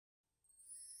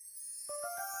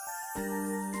So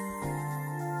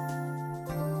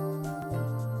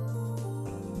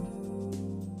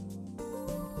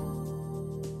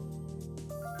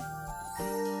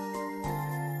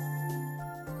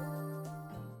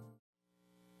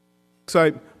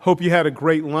I hope you had a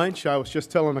great lunch. I was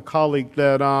just telling a colleague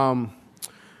that I'm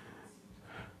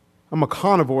a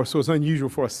carnivore, so it's unusual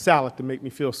for a salad to make me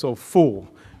feel so full.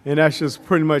 And that's just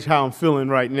pretty much how I'm feeling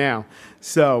right now.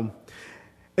 So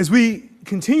as we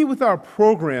continue with our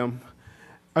program,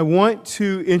 I want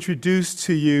to introduce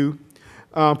to you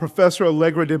Professor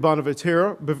Allegra di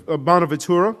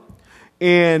Bonaventura,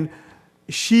 and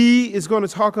she is going to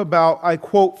talk about, I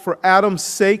quote, "For Adam's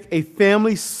sake, a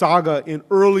family saga in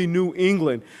early New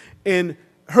England." And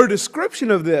her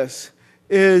description of this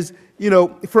is,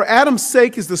 "For Adam's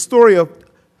sake" is the story of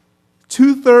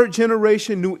two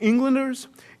third-generation New Englanders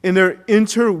and their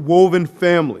interwoven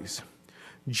families.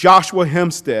 Joshua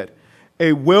Hempstead,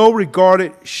 a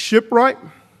well-regarded shipwright,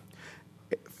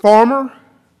 farmer,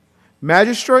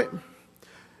 magistrate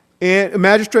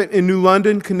in New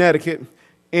London, Connecticut,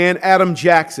 and Adam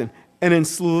Jackson, an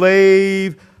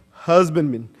enslaved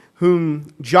husbandman whom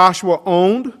Joshua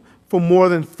owned for more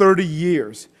than 30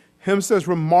 years. Hempstead's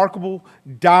remarkable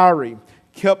diary,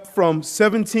 kept from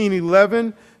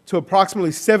 1711 to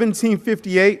approximately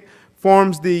 1758,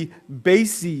 forms the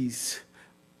basis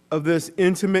of this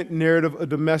intimate narrative of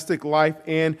domestic life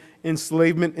and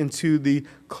enslavement into the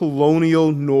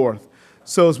colonial North.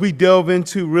 So as we delve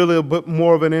into really a bit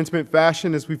more of an intimate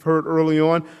fashion, as we've heard early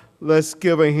on, let's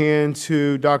give a hand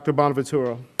to Dr.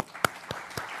 Bonaventura.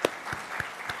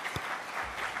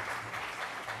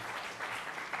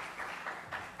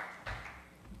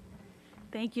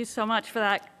 Thank you so much for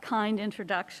that kind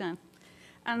introduction.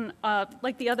 And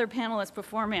like the other panelists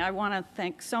before me, I want to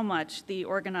thank so much the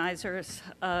organizers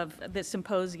of this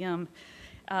symposium,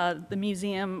 the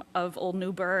Museum of Old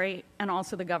Newbury, and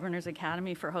also the Governor's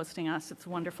Academy for hosting us. It's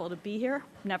wonderful to be here.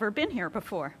 Never been here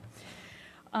before.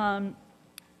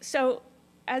 So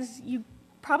as you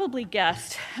probably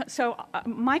guessed,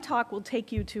 my talk will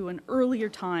take you to an earlier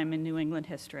time in New England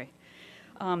history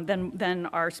than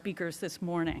our speakers this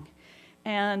morning.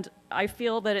 And I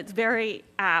feel that it's very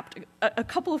apt. A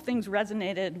couple of things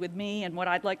resonated with me and what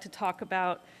I'd like to talk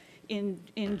about in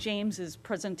James's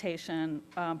presentation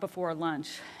before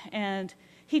lunch. And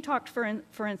he talked,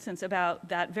 for instance, about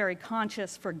that very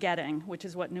conscious forgetting, which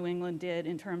is what New England did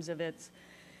in terms of its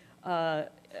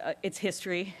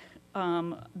history,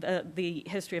 the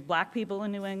history of black people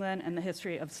in New England and the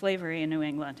history of slavery in New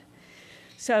England.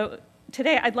 So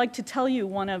today I'd like to tell you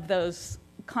one of those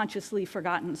consciously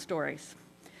forgotten stories,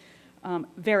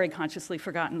 very consciously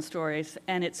forgotten stories,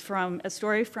 and it's from a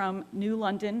story from New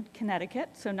London, Connecticut,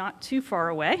 so not too far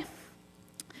away.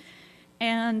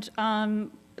 And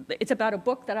it's about a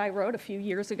book that I wrote a few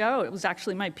years ago. It was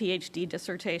actually my PhD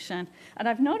dissertation. And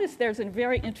I've noticed there's a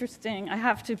very interesting, I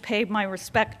have to pay my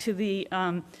respect to the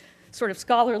sort of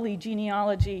scholarly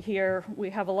genealogy here.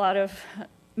 We have a lot of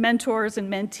mentors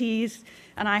and mentees.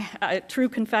 And true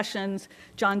confessions,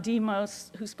 John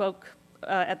Demos, who spoke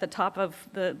at the top of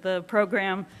the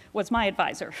program, was my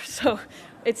advisor. So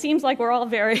it seems like we're all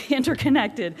very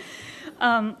interconnected,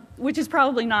 which is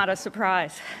probably not a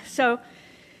surprise.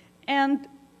 And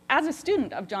as a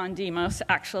student of John Demos,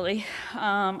 actually,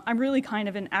 I'm really kind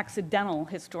of an accidental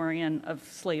historian of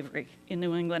slavery in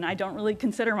New England. I don't really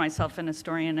consider myself an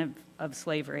historian of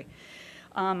slavery.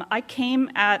 I came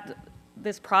at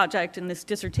this project and this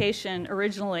dissertation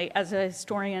originally as a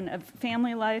historian of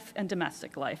family life and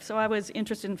domestic life. So I was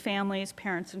interested in families,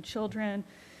 parents and children,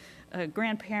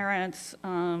 grandparents,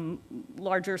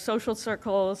 larger social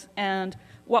circles, and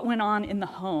what went on in the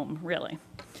home, really.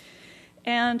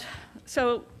 And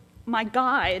so my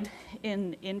guide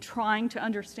in trying to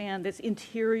understand this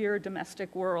interior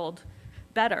domestic world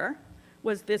better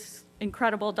was this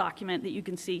incredible document that you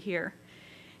can see here.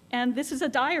 And this is a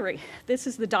diary. This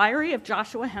is the diary of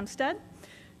Joshua Hempstead,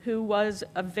 who was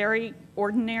a very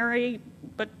ordinary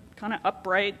but kind of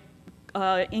upright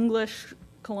English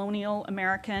colonial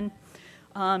American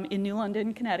in New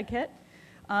London, Connecticut.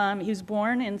 He was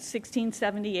born in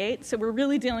 1678, so we're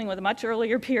really dealing with a much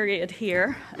earlier period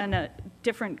here and a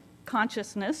different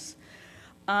consciousness.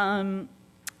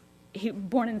 He was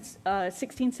born in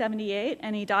 1678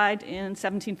 and he died in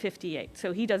 1758,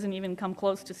 so he doesn't even come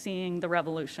close to seeing the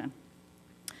revolution.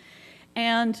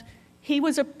 And he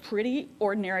was a pretty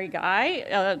ordinary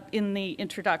guy. In the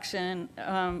introduction,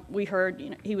 we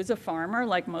heard he was a farmer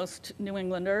like most New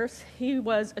Englanders. He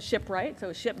was a shipwright, so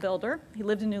a shipbuilder. He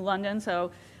lived in New London,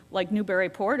 so like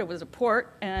Newburyport, it was a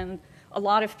port, and a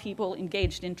lot of people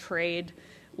engaged in trade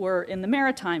were in the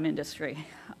maritime industry.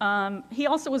 He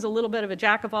also was a little bit of a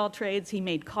jack of all trades. He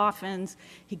made coffins,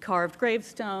 he carved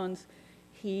gravestones,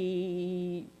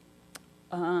 he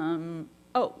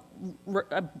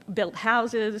built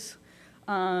houses,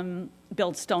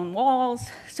 built stone walls.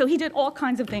 So he did all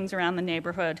kinds of things around the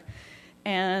neighborhood.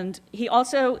 And he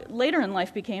also, later in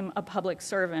life, became a public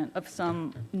servant of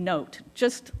some note,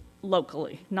 just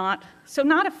locally. Not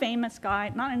a famous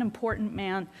guy, not an important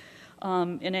man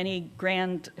in any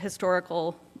grand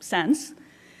historical sense,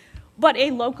 but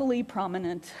a locally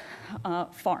prominent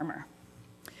farmer.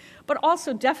 But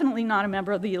also definitely not a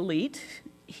member of the elite.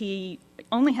 He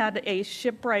only had a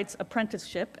shipwright's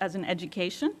apprenticeship as an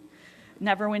education,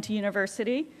 never went to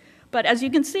university. But as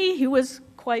you can see, he was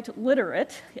quite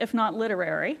literate, if not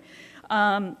literary.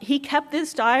 He kept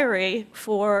this diary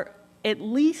for at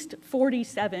least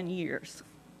 47 years.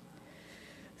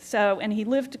 And he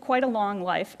lived quite a long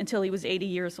life until he was 80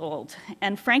 years old.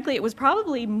 And frankly, it was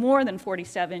probably more than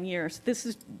 47 years.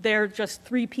 There are just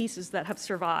 3 pieces that have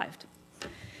survived.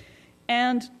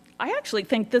 And I actually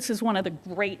think this is one of the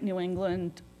great New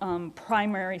England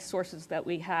primary sources that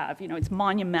we have. You know, it's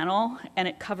monumental, and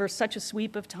it covers such a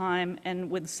sweep of time and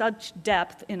with such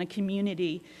depth in a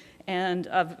community and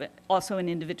of also an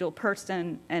individual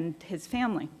person and his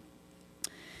family.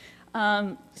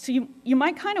 So you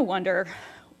might kind of wonder,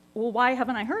 well, why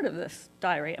haven't I heard of this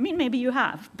diary? I mean, maybe you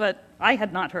have, but I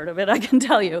had not heard of it, I can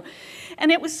tell you.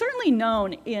 And it was certainly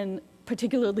known in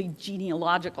particularly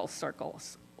genealogical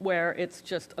circles, where it's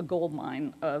just a gold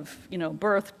mine of, you know,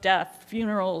 birth, death,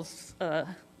 funerals,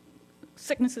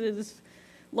 sicknesses,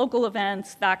 local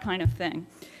events, that kind of thing.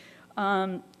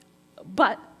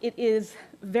 But it is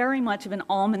very much of an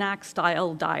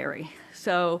almanac-style diary.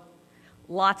 So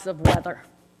lots of weather,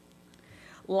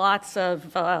 lots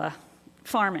of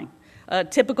farming,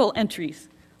 typical entries.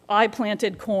 I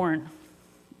planted corn.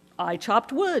 I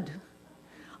chopped wood.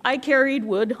 I carried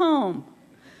wood home.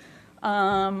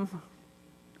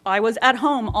 I was at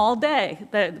home all day.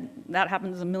 That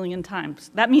happens a million times.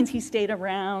 That means he stayed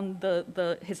around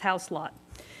his house lot.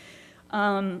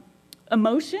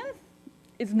 Emotion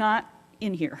is not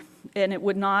in here, and it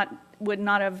would not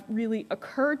have really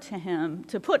occurred to him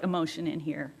to put emotion in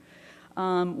here.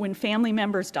 When family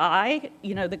members die,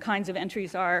 you know, the kinds of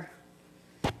entries are,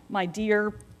 my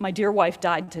dear wife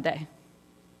died today.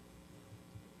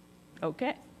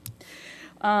 Okay.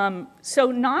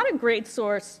 So not a great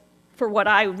source for what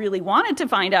I really wanted to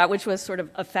find out, which was sort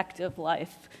of affective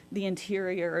life, the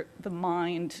interior, the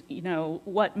mind, you know,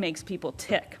 what makes people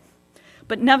tick.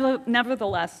 But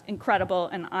nevertheless, incredible,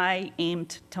 and I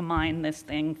aimed to mine this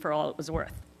thing for all it was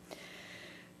worth.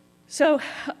 So,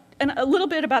 and a little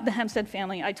bit about the Hempstead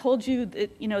family. I told you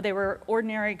that, you know, they were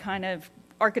ordinary kind of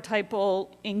archetypal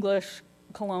English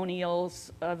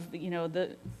colonials of, you know,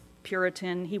 the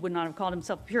Puritan. He would not have called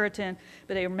himself Puritan,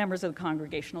 but they were members of the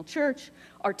Congregational Church,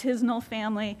 artisanal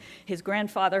family. His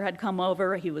grandfather had come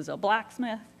over. He was a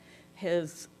blacksmith.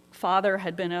 His father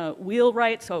had been a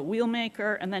wheelwright, so a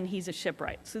wheelmaker, and then he's a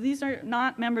shipwright. So these are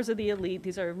not members of the elite.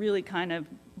 These are really kind of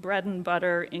bread and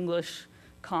butter English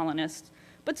colonists,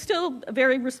 but still a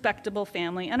very respectable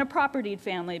family and a propertied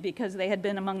family because they had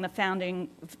been among the founding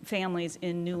families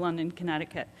in New London,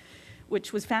 Connecticut,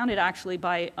 which was founded actually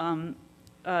by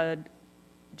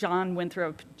John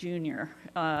Winthrop Jr.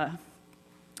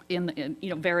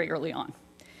 Very early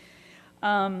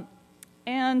on.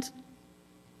 And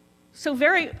so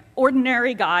very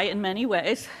ordinary guy in many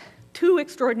ways. 2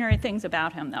 extraordinary things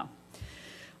about him, though.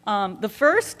 The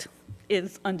first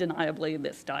is undeniably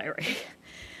this diary.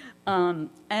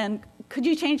 And could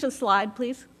you change the slide,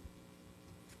 please?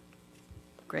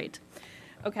 Great.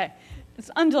 Okay. It's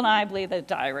undeniably the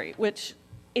diary, which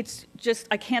it's just,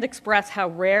 I can't express how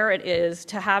rare it is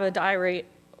to have a diary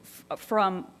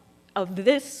of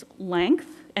this length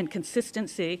and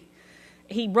consistency.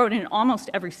 He wrote in almost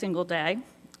every single day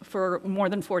for more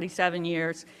than 47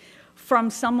 years from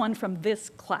someone from this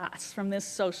class, from this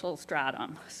social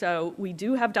stratum. So we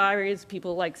do have diaries,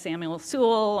 people like Samuel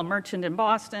Sewall, a merchant in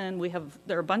Boston.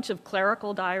 There are a bunch of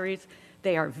clerical diaries.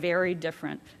 They are very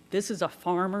different. This is a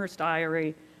farmer's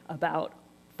diary about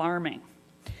farming.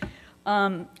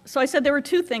 So I said there were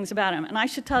 2 things about him, and I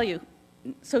should tell you,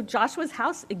 so Joshua's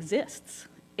house exists.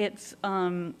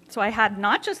 So I had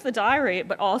not just the diary,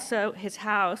 but also his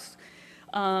house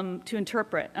to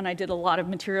interpret, and I did a lot of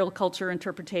material culture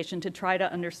interpretation to try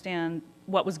to understand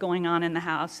what was going on in the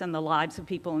house and the lives of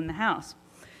people in the house.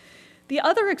 The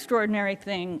other extraordinary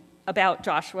thing about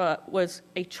Joshua was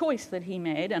a choice that he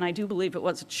made, and I do believe it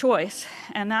was a choice,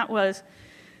 and that was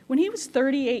when he was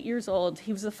 38 years old,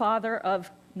 he was the father of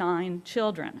 9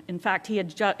 children. In fact,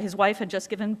 his wife had just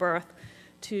given birth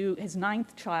to his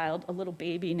 9th child, a little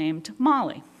baby named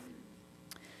Molly.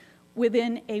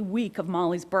 Within a week of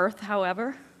Molly's birth,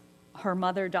 however, her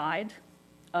mother died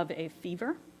of a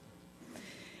fever.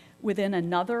 Within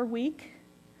another week,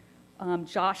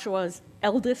 Joshua's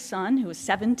eldest son, who was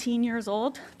 17 years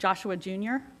old, Joshua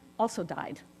Jr., also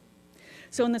died.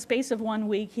 So in the space of 1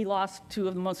 week, he lost 2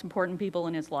 of the most important people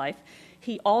in his life.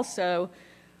 He also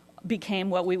became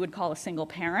what we would call a single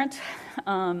parent,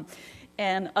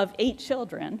 and of 8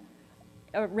 children,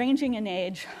 ranging in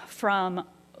age from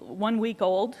 1 week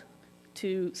old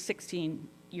to 16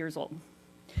 years old.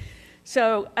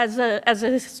 So as a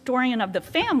historian of the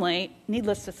family,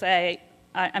 needless to say,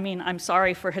 I mean, I'm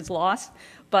sorry for his loss,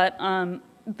 but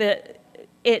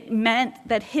it meant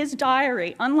that his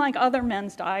diary, unlike other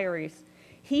men's diaries,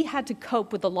 he had to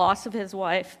cope with the loss of his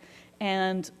wife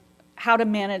and how to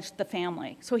manage the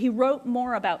family. So he wrote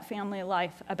more about family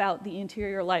life, about the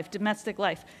interior life, domestic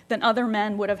life, than other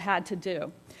men would have had to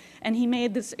do. And he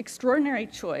made this extraordinary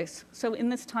choice. So in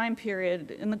this time period,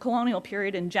 in the colonial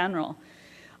period in general,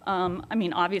 I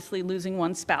mean, obviously losing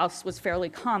one's spouse was fairly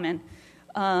common.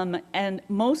 And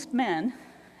most men,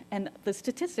 and the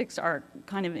statistics are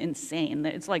kind of insane.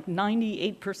 It's like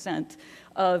 98%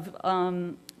 of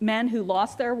men who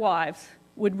lost their wives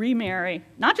would remarry,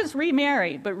 not just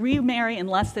remarry, but remarry in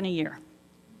less than a year.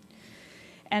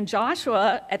 And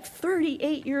Joshua, at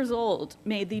 38 years old,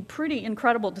 made the pretty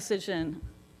incredible decision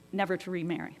never to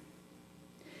remarry.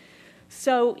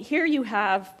 So here you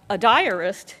have a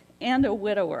diarist and a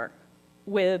widower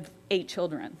with 8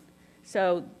 children.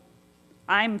 So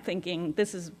I'm thinking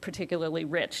this is particularly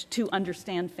rich to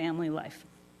understand family life.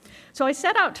 So I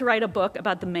set out to write a book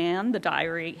about the man, the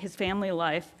diary, his family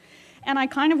life, and I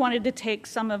kind of wanted to take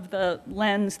some of the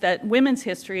lens that women's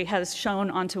history has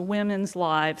shown onto women's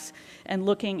lives and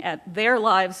looking at their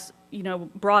lives, you know,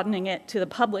 broadening it to the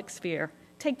public sphere,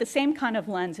 take the same kind of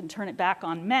lens and turn it back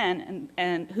on men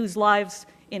and whose lives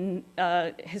in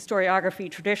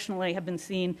historiography traditionally have been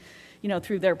seen, you know,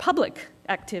 through their public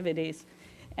activities,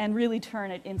 and really turn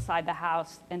it inside the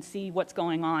house and see what's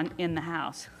going on in the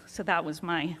house. So that was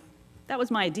my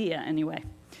idea anyway.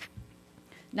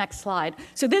 Next slide.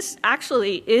 So this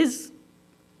actually is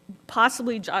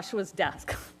possibly Joshua's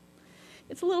desk.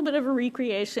 It's a little bit of a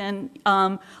recreation.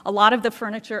 A lot of the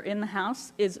furniture in the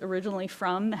house is originally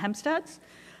from the Hempsteads.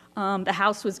 The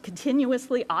house was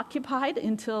continuously occupied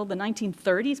until the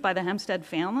 1930s by the Hempstead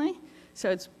family. So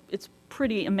it's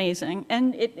pretty amazing.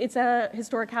 And it's a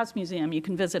historic house museum. You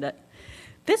can visit it.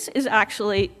 This is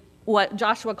actually what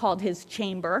Joshua called his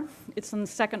chamber. It's on the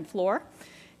 2nd floor.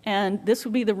 And this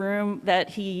would be the room that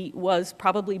he was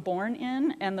probably born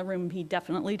in and the room he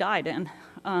definitely died in.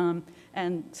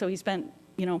 And so he spent,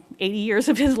 you know, 80 years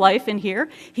of his life in here.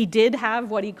 He did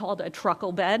have what he called a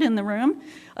truckle bed in the room,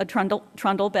 a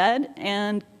trundle bed,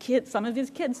 and some of his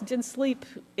kids did sleep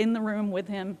in the room with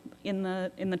him in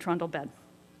the trundle bed.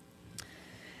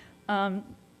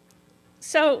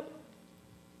 So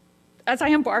as I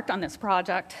embarked on this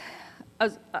project,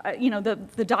 you know,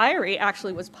 the diary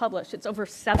actually was published. It's over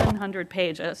 700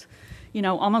 pages, you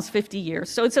know, almost 50 years.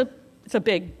 So it's a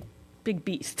big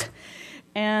beast.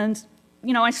 And,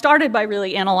 you know, I started by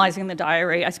really analyzing the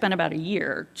diary. I spent about a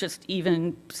year just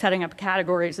even setting up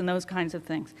categories and those kinds of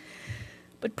things.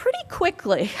 But pretty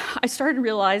quickly, I started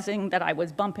realizing that I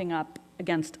was bumping up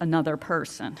against another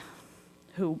person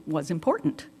who was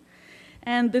important.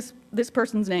 And this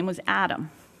person's name was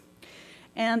Adam.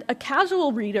 And a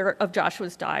casual reader of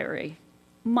Joshua's diary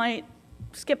might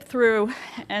skip through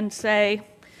and say,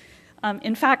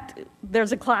 in fact,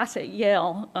 there's a class at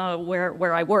Yale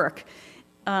where I work,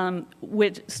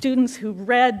 which students who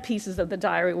read pieces of the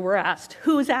diary were asked,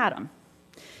 who is Adam?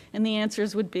 And the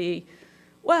answers would be,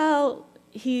 well,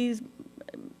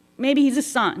 maybe he's a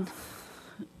son,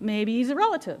 maybe he's a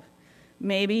relative,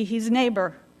 maybe he's a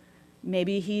neighbor,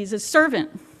 maybe he's a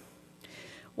servant.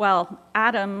 Well,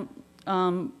 Adam,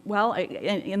 in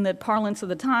the parlance of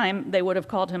the time, they would have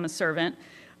called him a servant.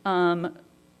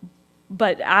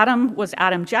 But Adam was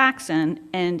Adam Jackson,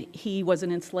 and he was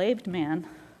an enslaved man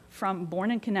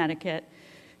born in Connecticut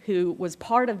who was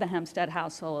part of the Hempstead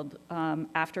household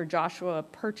after Joshua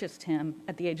purchased him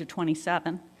at the age of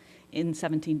 27 in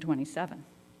 1727.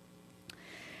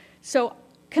 So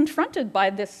confronted by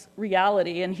this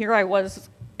reality, and here I was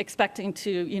expecting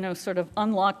to, you know, sort of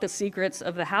unlock the secrets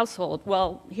of the household.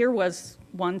 Well, here was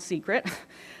one secret.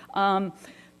 And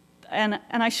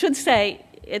I should say,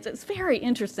 it's very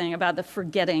interesting about the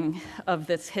forgetting of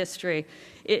this history.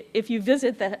 If you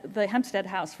visit the Hempstead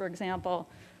house, for example,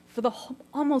 for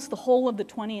almost the whole of the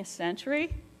 20th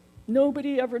century,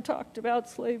 nobody ever talked about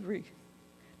slavery.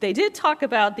 They did talk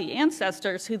about the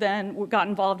ancestors who then got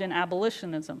involved in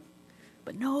abolitionism,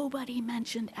 but nobody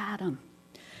mentioned Adam.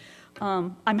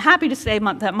 I'm happy to say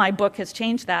that my book has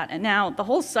changed that, and now the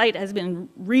whole site has been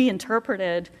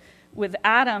reinterpreted with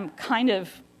Adam kind of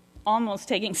almost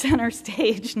taking center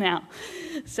stage now.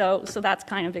 So that's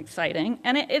kind of exciting.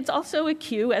 And it's also a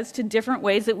cue as to different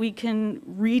ways that we can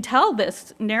retell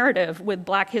this narrative with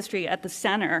Black history at the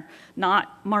center,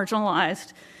 not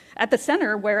marginalized, at the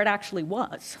center where it actually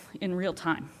was in real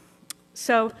time.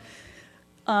 So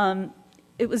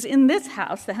it was in this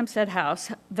house, the Hempstead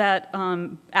house, that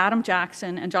Adam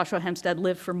Jackson and Joshua Hempstead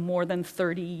lived for more than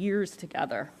 30 years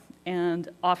together, and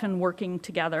often working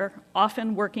together,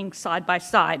 often working side by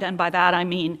side. And by that I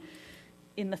mean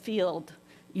in the field,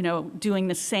 you know, doing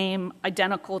the same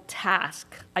identical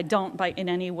task. I don't in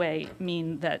any way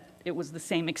mean that it was the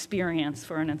same experience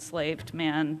for an enslaved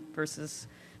man versus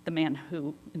the man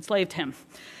who enslaved him.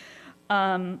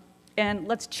 And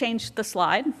let's change the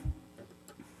slide.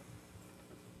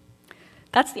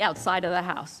 That's the outside of the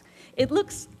house. It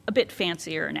looks a bit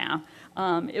fancier now.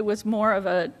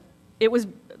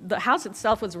 The house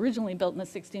itself was originally built in the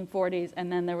 1640s,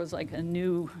 and then there was like a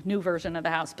new version of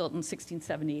the house built in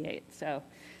 1678. So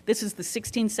this is the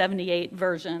 1678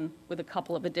 version with a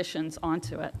couple of additions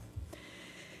onto it.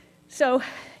 So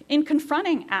in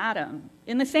confronting Adam,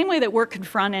 in the same way that we're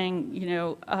confronting, you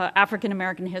know,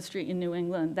 African-American history in New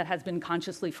England that has been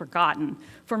consciously forgotten,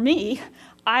 for me,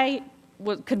 I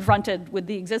was confronted with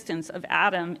the existence of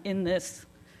Adam in this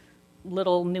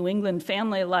little New England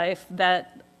family life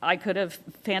that I could have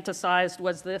fantasized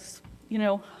was this, you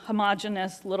know,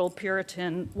 homogeneous little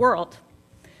Puritan world.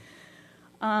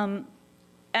 And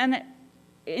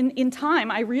in time,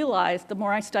 I realized, the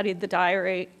more I studied the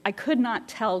diary, I could not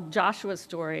tell Joshua's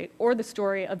story or the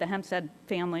story of the Hempstead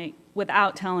family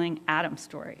without telling Adam's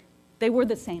story. They were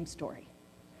the same story.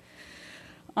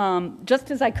 Just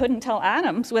as I couldn't tell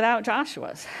Adam's without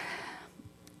Joshua's.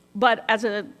 But as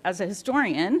a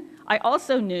historian, I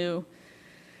also knew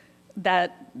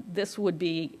that this would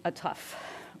be a tough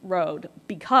road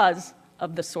because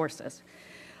of the sources.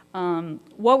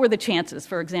 What were the chances,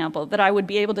 for example, that I would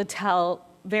be able to tell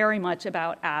very much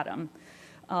about Adam,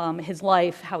 his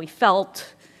life, how he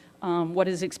felt, what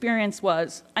his experience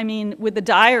was? I mean, with the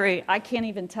diary, I can't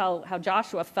even tell how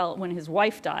Joshua felt when his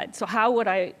wife died. So how would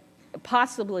I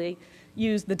possibly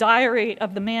use the diary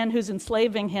of the man who's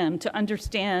enslaving him to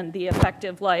understand the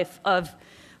effective life of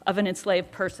an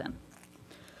enslaved person?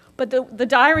 But the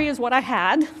diary is what I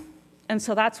had, and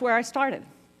so that's where I started.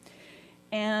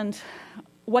 And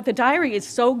what the diary is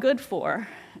so good for,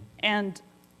 and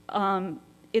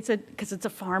because it's a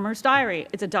farmer's diary,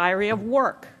 it's a diary of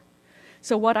work.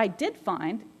 So what I did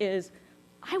find is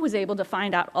I was able to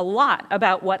find out a lot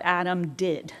about what Adam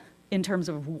did in terms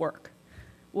of work.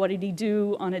 What did he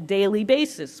do on a daily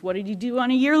basis? What did he do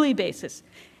on a yearly basis?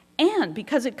 And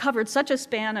because it covered such a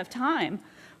span of time,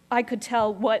 I could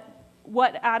tell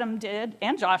what Adam did,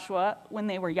 and Joshua, when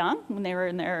they were young, when they were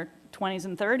in their 20s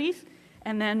and 30s,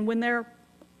 and then when they're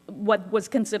what was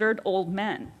considered old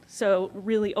men. So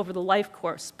really over the life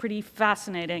course, pretty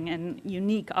fascinating and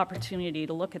unique opportunity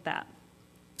to look at that.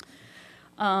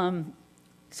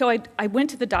 So I went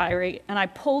to the diary and I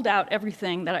pulled out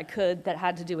everything that I could that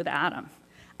had to do with Adam.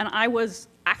 And I was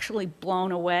actually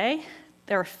blown away.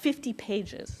 There are 50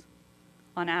 pages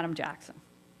on Adam Jackson.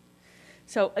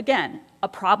 So again, a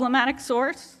problematic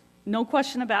source, no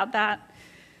question about that,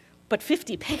 but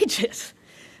 50 pages.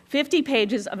 50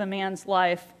 pages of a man's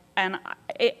life, and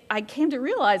I came to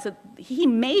realize that he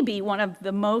may be one of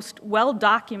the most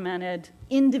well-documented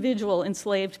individual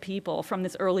enslaved people from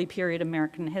this early period of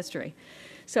American history.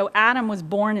 So Adam was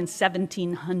born in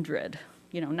 1700,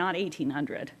 you know, not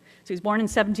 1800. So he was born in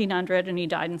 1700 and he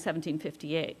died in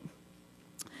 1758.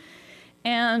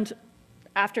 And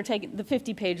after taking the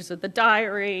 50 pages of the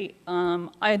diary,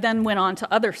 I then went on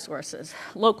to other sources,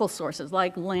 local sources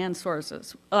like land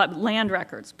sources, land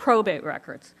records, probate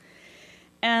records.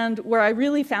 And where I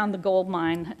really found the gold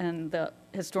mine, and the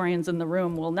historians in the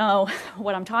room will know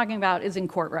what I'm talking about, is in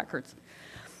court records.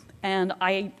 And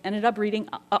I ended up reading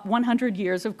 100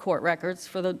 years of court records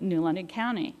for the New London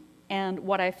County. And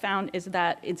what I found is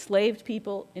that enslaved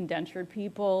people, indentured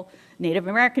people, Native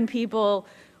American people,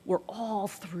 were all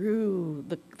through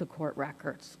the court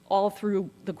records,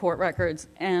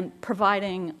 and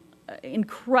providing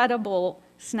incredible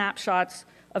snapshots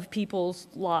of people's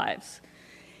lives.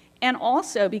 And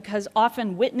also because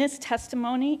often witness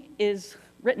testimony is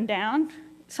written down,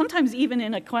 sometimes even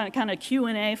in a kind of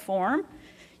Q&A form,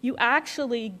 you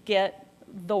actually get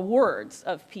the words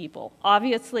of people.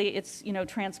 Obviously, it's, you know,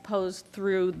 transposed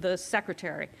through the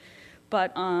secretary.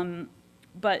 but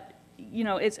you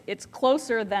know, it's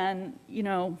closer than, you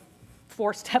know,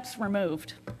 4 steps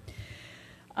removed.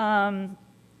 And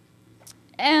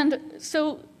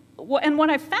so, and what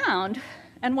I found,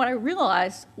 and what I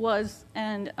realized was,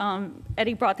 and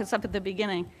Eddie brought this up at the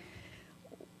beginning,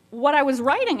 what I was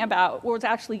writing about was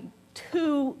actually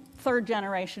 2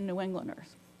 third-generation New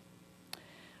Englanders,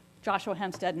 Joshua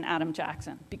Hempstead and Adam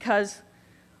Jackson, because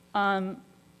I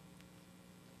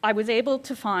was able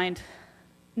to find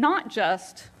not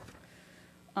just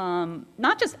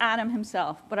Adam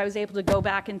himself, but I was able to go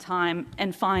back in time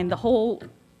and find the whole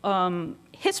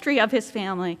history of his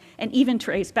family, and even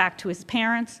trace back to his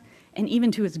parents and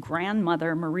even to his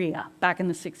grandmother, Maria, back in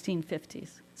the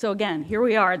 1650s. So again, here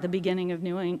we are at the beginning of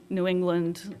New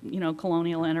England, you know,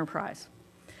 colonial enterprise.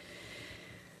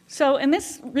 So, and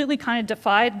this really kind of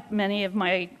defied many of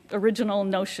my original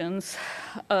notions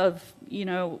of, you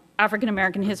know,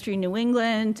 African-American history in New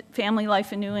England, family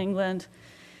life in New England.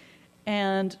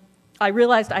 And I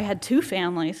realized I had 2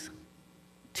 families,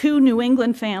 2 New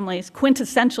England families,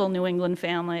 quintessential New England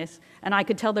families, and I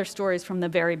could tell their stories from the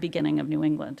very beginning of New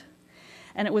England.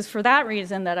 And it was for that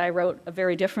reason that I wrote a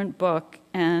very different book,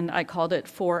 and I called it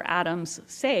For Adam's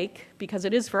Sake, because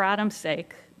it is for Adam's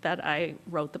sake that I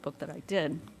wrote the book that I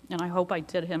did. And I hope I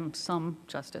did him some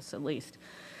justice at least.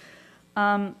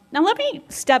 Now let me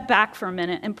step back for a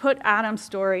minute and put Adam's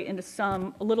story into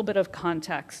a little bit of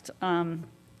context. And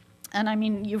I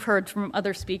mean, you've heard from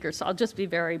other speakers, so I'll just be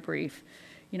very brief.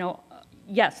 You know,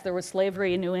 yes, there was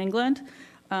slavery in New England.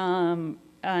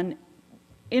 And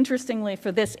interestingly,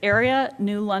 for this area,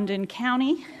 New London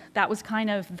County, that was kind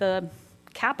of the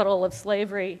capital of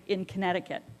slavery in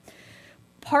Connecticut,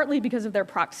 partly because of their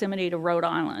proximity to Rhode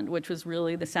Island, which was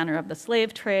really the center of the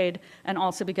slave trade, and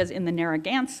also because in the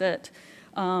Narragansett,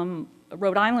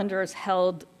 Rhode Islanders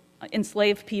held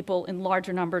enslaved people in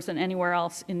larger numbers than anywhere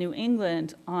else in New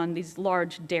England on these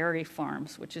large dairy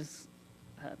farms, which is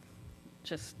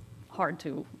just hard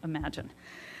to imagine.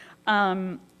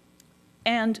 And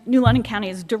New London County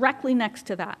is directly next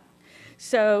to that.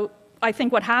 So I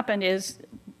think what happened is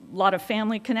a lot of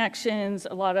family connections,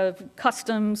 a lot of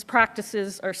customs,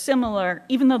 practices are similar,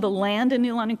 even though the land in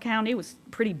New London County was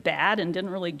pretty bad and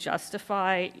didn't really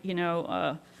justify, you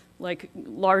know, like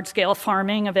large-scale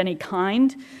farming of any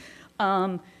kind.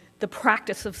 The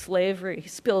practice of slavery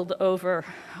spilled over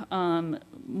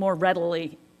more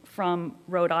readily from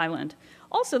Rhode Island.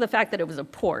 Also the fact that it was a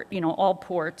port, you know, all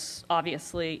ports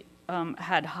obviously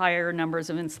had higher numbers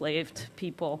of enslaved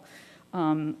people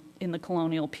in the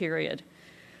colonial period.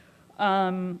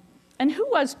 And who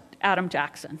was Adam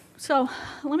Jackson? So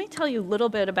let me tell you a little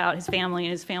bit about his family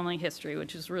and his family history,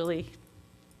 which is really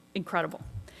incredible.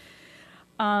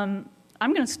 I'm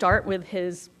going to start with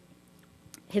his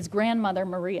grandmother,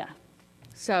 Maria.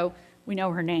 So we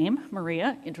know her name,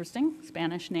 Maria, interesting,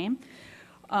 Spanish name.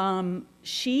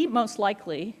 She most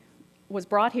likely was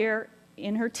brought here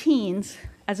in her teens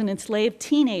as an enslaved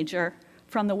teenager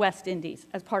from the West Indies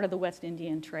as part of the West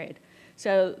Indian trade.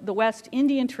 So the West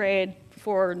Indian trade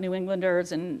for New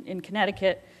Englanders in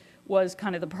Connecticut was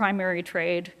kind of the primary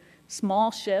trade,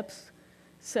 small ships.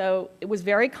 So it was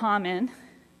very common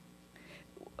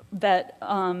that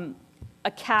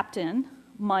a captain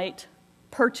might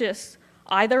purchase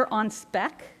either on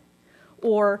spec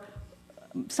or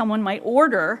someone might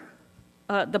order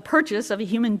the purchase of a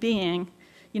human being,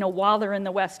 you know, while they're in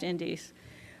the West Indies.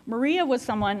 Maria was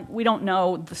someone, we don't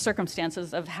know the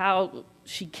circumstances of how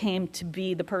she came to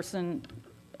be the person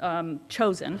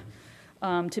chosen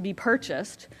to be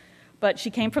purchased, but she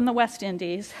came from the West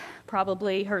Indies,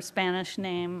 probably her Spanish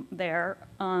name there.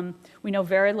 We know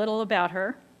very little about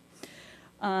her.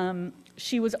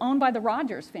 She was owned by the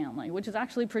Rogers family, which is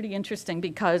actually pretty interesting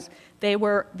because they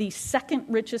were the second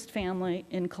richest family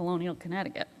in colonial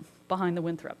Connecticut, behind the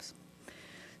Winthrops.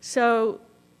 So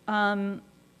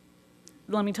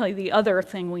let me tell you the other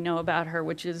thing we know about her,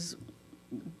 which is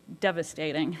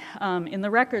devastating. In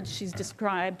the records, she's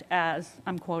described as,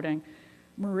 I'm quoting,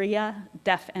 Maria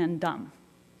deaf and dumb.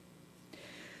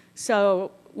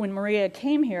 So when Maria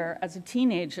came here as a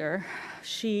teenager,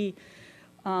 she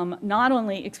not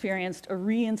only experienced a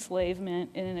re-enslavement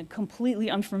in a completely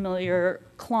unfamiliar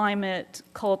climate,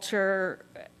 culture,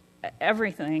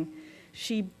 everything,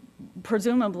 she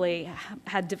presumably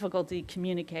had difficulty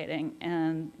communicating,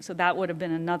 and so that would have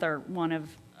been another one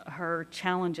of her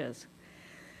challenges.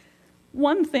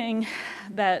 One thing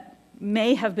that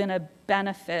may have been a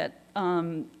benefit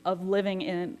of living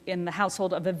in the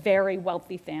household of a very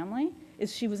wealthy family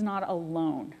is she was not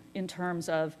alone in terms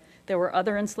of there were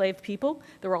other enslaved people,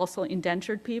 there were also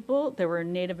indentured people, there were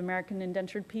Native American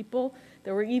indentured people,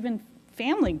 there were even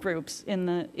family groups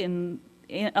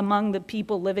among the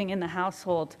people living in the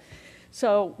household.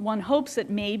 So one hopes that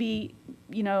maybe,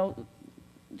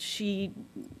 she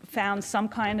found some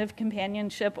kind of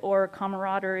companionship or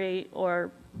camaraderie,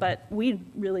 but we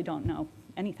really don't know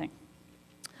anything.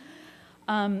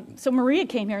 So Maria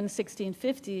came here in the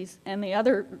 1650s, and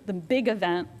the big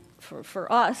event for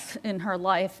us in her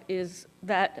life is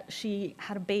that she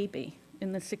had a baby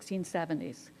in the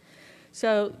 1670s.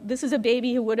 So this is a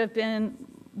baby who would have been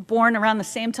born around the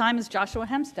same time as Joshua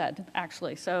Hempstead,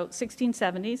 actually. So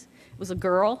 1670s, it was a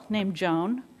girl named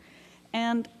Joan,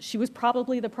 and she was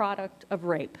probably the product of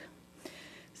rape.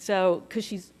 So, because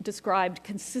she's described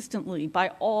consistently by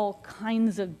all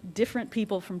kinds of different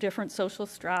people from different social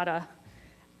strata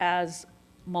as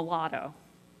mulatto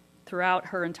throughout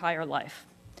her entire life,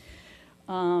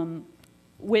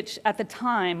 which at the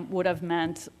time would have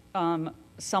meant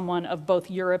someone of both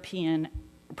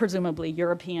presumably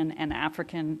European and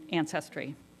African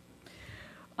ancestry.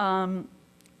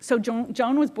 So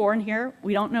Joan was born here.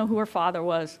 We don't know who her father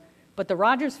was, but the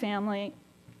Rogers family,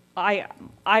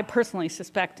 I personally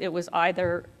suspect it was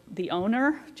either the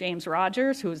owner, James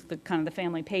Rogers, who was the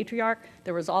family patriarch.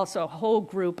 There was also a whole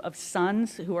group of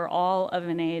sons who were all of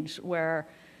an age where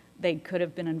they could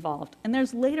have been involved. And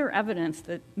there's later evidence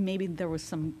that maybe there was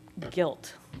some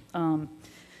guilt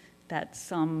that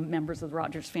some members of the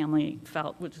Rogers family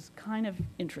felt, which is kind of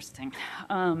interesting.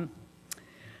 And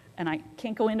I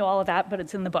can't go into all of that, but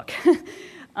it's in the book.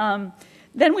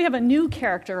 Then we have a new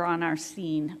character on our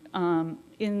scene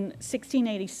in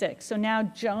 1686. So now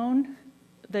Joan,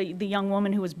 the young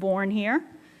woman who was born here,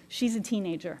 she's a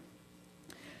teenager.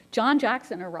 John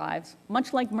Jackson arrives,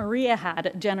 much like Maria had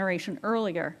a generation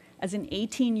earlier, as an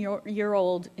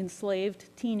 18-year-old enslaved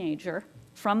teenager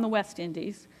from the West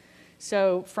Indies,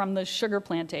 so from the sugar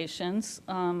plantations,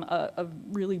 a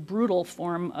really brutal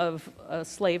form of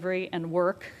slavery and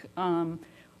work,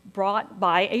 brought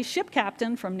by a ship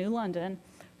captain from New London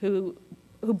who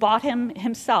bought him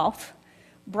himself,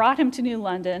 brought him to New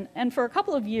London, and for a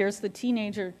couple of years, the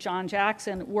teenager John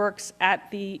Jackson works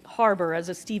at the harbor as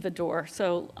a stevedore,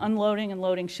 so unloading and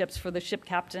loading ships for the ship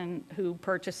captain who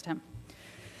purchased him.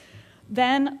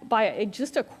 Then, by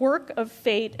just a quirk of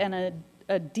fate and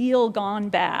a deal gone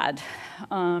bad,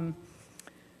 John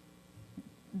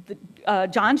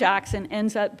Jackson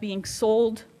ends up being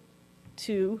sold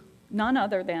to none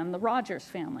other than the Rogers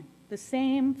family, the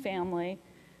same family,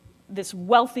 this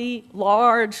wealthy,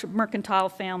 large mercantile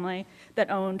family that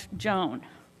owned Joan.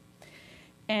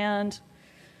 And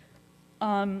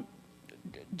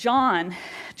John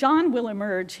will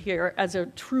emerge here as a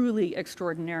truly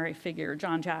extraordinary figure,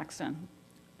 John Jackson.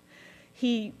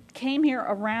 He came here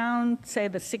around, say,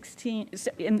 in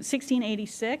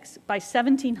 1686. By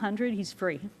 1700, he's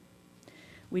free.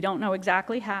 We don't know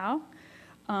exactly how,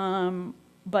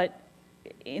 but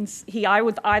he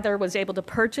either was able to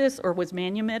purchase or was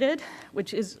manumitted,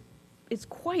 which is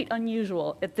quite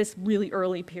unusual at this really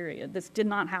early period. This did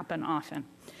not happen often.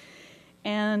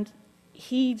 And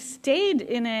he stayed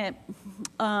in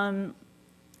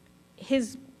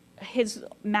his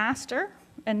master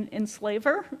and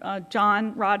enslaver,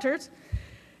 John Rogers,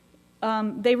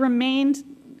 they remained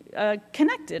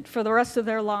connected for the rest of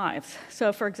their lives.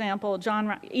 So, for example,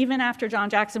 even after John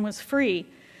Jackson was free,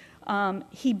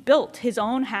 he built his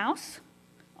own house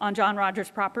on John Rogers'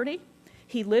 property.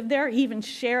 He lived there. He even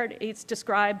it's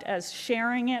described as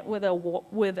sharing it with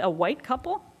a white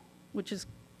couple, which is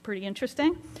pretty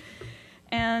interesting.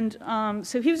 And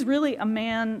so he was really a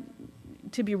man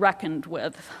to be reckoned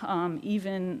with,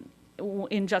 even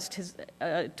in just his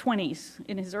 20s,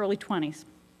 in his early 20s.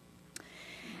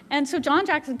 And so John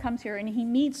Jackson comes here and he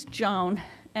meets Joan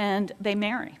and they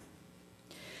marry.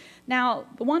 Now,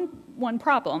 the one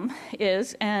problem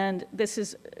is, and this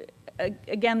is,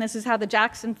 again, this is how the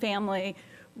Jackson family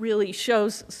really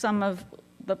shows some of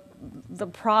the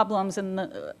problems and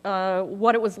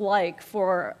what it was like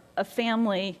for a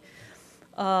family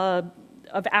of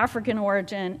African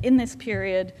origin in this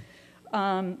period.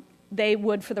 They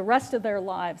would, for the rest of their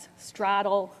lives,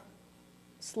 straddle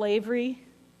slavery,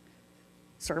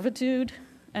 servitude,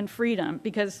 and freedom.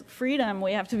 Because freedom,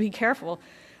 we have to be careful.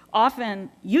 Often,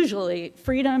 usually,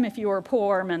 freedom, if you were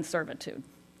poor, meant servitude.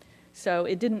 So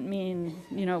it didn't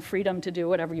mean, freedom to do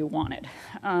whatever you wanted.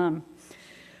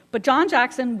 But John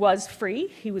Jackson was free.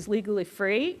 He was legally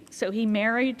free. So he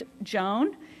married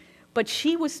Joan, but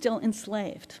she was still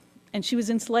enslaved. And she was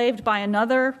enslaved by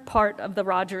another part of the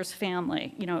Rogers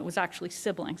family. It was actually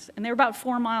siblings. And they were about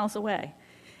 4 miles away.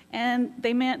 And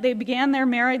they began their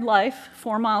married life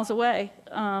 4 miles away,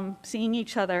 seeing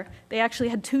each other. They actually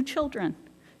had 2 children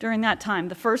during that time.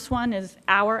 The first one is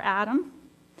our Adam,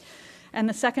 and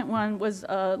the second one was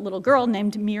a little girl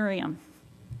named Miriam.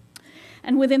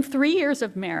 And within 3 years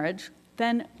of marriage,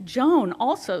 then Joan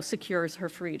also secures her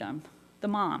freedom, the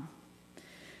mom.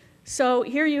 So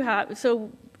here you have,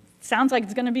 so sounds like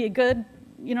it's going to be a good,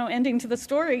 ending to the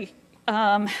story.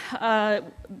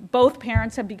 Both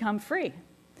parents have become free.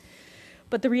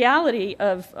 But the reality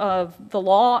of the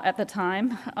law at the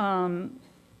time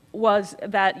was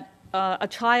that a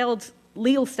child's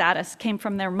legal status came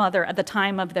from their mother at the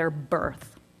time of their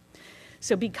birth.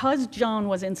 So because Joan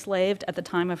was enslaved at the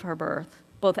time of her birth,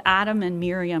 both Adam and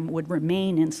Miriam would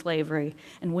remain in slavery.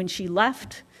 And when she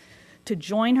left to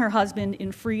join her husband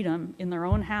in freedom in their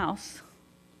own house,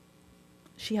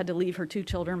 she had to leave her 2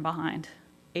 children behind,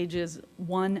 ages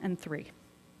 1 and 3.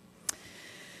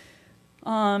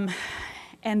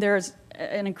 And there's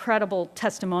an incredible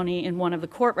testimony in one of the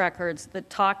court records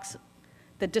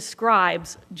that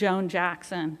describes Joan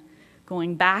Jackson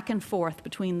going back and forth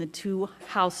between the 2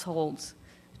 households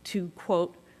to,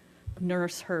 quote,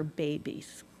 nurse her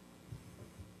babies.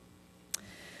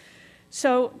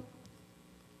 So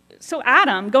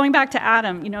Adam, going back to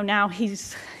Adam, now he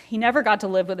never got to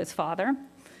live with his father.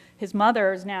 His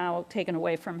mother is now taken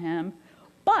away from him.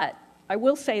 But I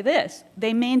will say this,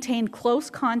 they maintained close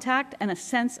contact and a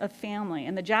sense of family.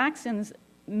 And the Jacksons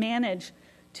managed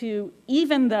to,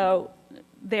 even though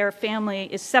their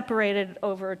family is separated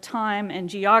over time and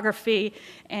geography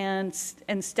and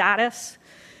status,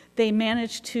 they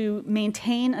managed to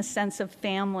maintain a sense of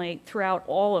family throughout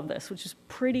all of this, which is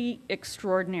pretty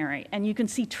extraordinary. And you can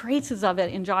see traces of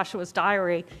it in Joshua's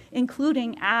diary,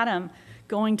 including Adam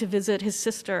going to visit his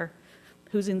sister,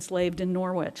 who's enslaved in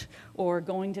Norwich, or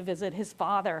going to visit his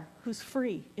father, who's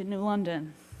free in New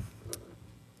London.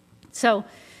 So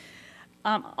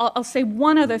I'll say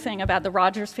one other thing about the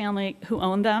Rogers family who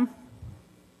owned them.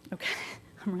 Okay,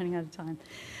 I'm running out of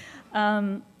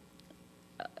time.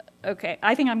 Okay,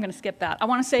 I think I'm going to skip that. I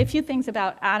want to say a few things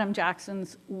about Adam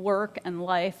Jackson's work and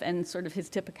life and sort of his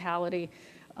typicality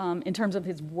in terms of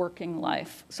his working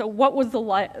life. So what was the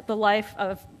life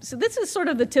of, so this is sort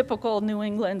of the typical New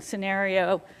England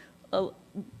scenario,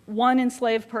 one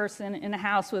enslaved person in a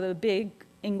house with a big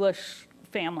English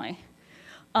family.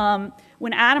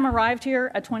 When Adam arrived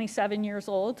here at 27 years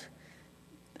old,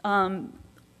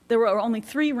 there were only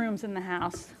 3 rooms in the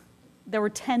house. There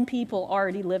were 10 people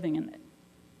already living in it.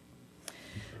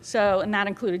 So, and that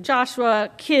included Joshua,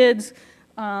 kids.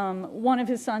 One of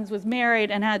his sons was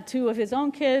married and had 2 of his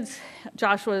own kids.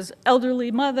 Joshua's elderly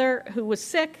mother, who was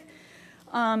sick.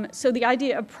 So the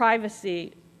idea of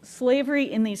privacy,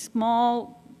 slavery in these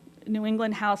small New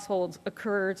England households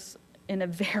occurs in a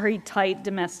very tight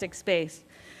domestic space.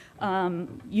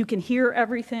 You can hear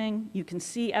everything, you can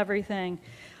see everything.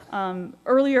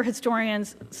 Earlier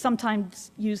historians sometimes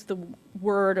use the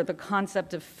word or the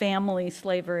concept of family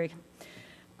slavery,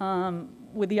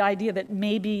 with the idea that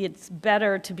maybe it's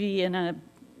better to be in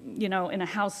a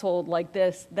household like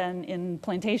this than in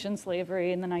plantation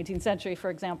slavery in the 19th century,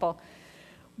 for example.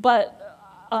 But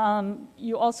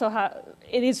you also have,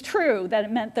 it is true that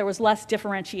it meant there was less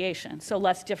differentiation, so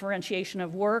less differentiation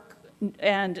of work,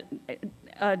 and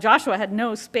Joshua had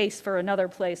no space for another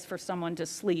place for someone to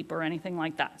sleep or anything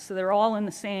like that. So they're all in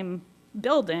the same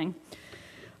building.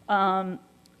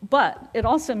 But it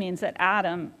also means that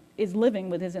Adam is living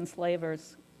with his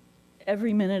enslavers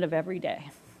every minute of every day.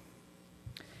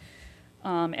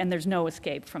 And there's no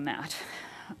escape from that.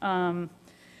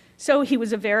 So he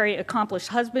was a very accomplished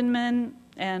husbandman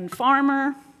and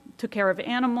farmer, took care of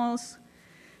animals.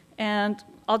 And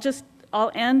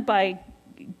I'll end by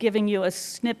giving you a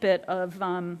snippet of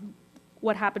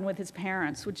what happened with his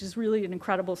parents, which is really an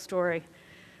incredible story.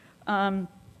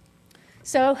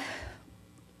 So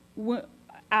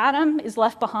Adam is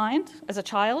left behind as a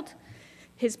child.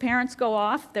 His parents go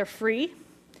off, they're free,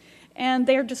 and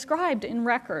they're described in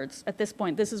records at this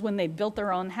point. This is when they built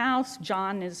their own house.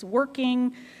 John is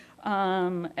working,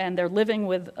 and they're living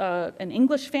with an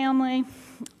English family,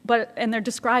 and they're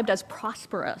described as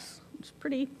prosperous, which is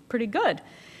pretty good.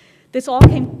 This all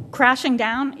came crashing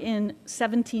down in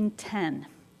 1710.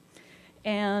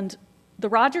 And the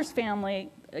Rogers family,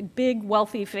 a big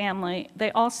wealthy family,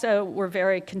 they also were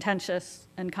very contentious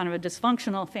and kind of a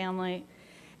dysfunctional family,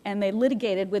 and they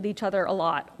litigated with each other a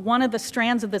lot. One of the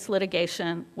strands of this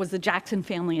litigation was the Jackson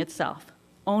family itself.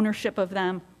 Ownership of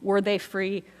them, were they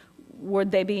free,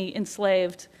 would they be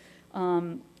enslaved?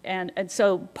 And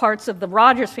so parts of the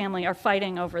Rogers family are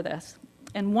fighting over this.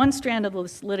 And one strand of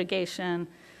this litigation,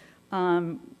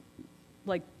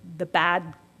 like the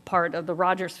bad part of the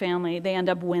Rogers family, they end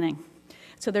up winning.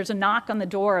 So there's a knock on the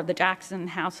door of the Jackson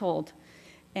household,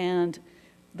 and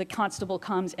the constable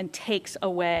comes and takes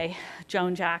away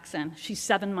Joan Jackson. She's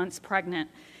 7 months pregnant,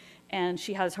 and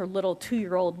she has her little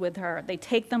 2-year-old with her. They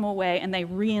take them away, and they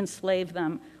re-enslave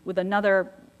them with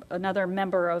another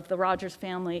member of the Rogers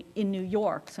family in New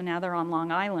York. So now they're on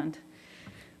Long Island,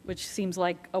 which seems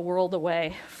like a world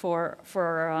away for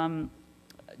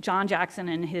John Jackson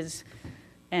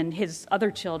and his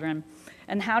other children.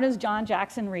 And how does John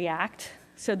Jackson react?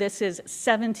 So this is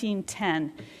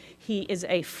 1710. He is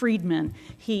a freedman.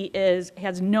 He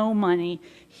has no money.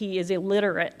 He is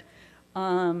illiterate.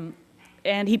 And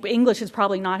English is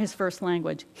probably not his first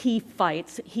language. He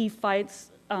fights.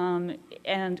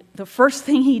 And the first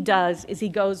thing he does is he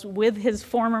goes with his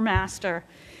former master.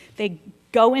 They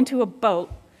go into a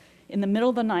boat in the middle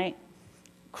of the night,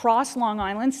 cross Long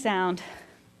Island Sound,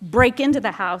 break into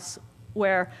the house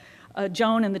where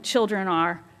Joan and the children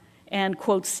are, and,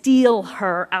 quote, steal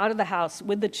her out of the house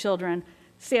with the children,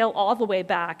 sail all the way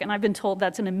back. And I've been told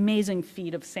that's an amazing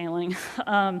feat of sailing.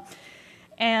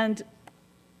 And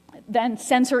then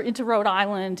sends her into Rhode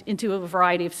Island into a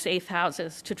variety of safe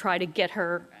houses to try to get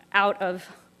her out of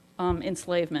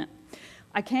enslavement.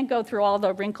 I can't go through all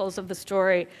the wrinkles of the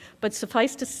story, but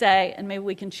suffice to say, and maybe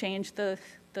we can change the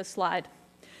slide,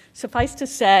 suffice to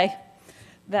say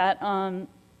that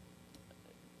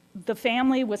the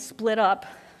family was split up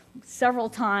several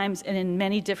times and in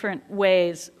many different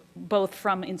ways, both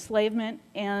from enslavement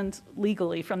and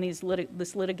legally from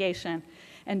this litigation.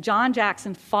 And John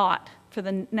Jackson fought for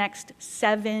the next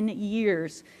 7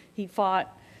 years. He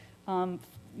fought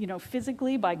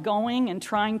physically by going and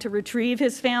trying to retrieve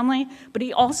his family, but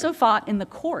he also fought in the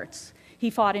courts. He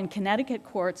fought in Connecticut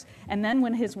courts, and then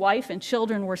when his wife and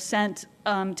children were sent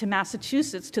to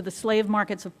Massachusetts, to the slave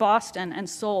markets of Boston and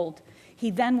sold, he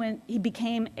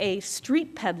became a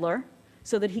street peddler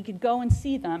so that he could go and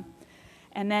see them.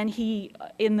 And then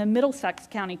in the Middlesex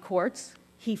County courts,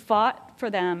 he fought for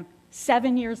them.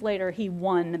 7 years later, he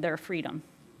won their freedom.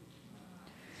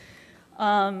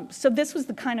 So this was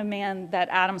the kind of man that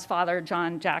Adam's father,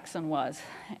 John Jackson, was.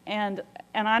 And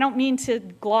I don't mean to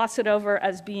gloss it over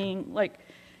as being like,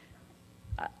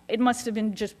 it must have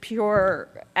been just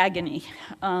pure agony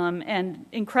and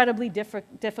incredibly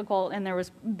difficult, and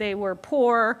they were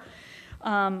poor.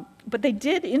 But they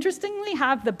did, interestingly,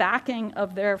 have the backing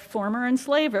of their former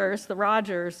enslavers, the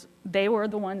Rogers. They were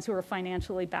the ones who were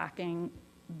financially backing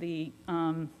the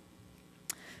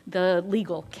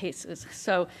legal cases.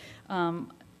 So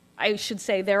I should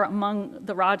say they're among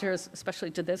the Rogers,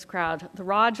 especially to this crowd. The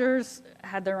Rogers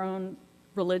had their own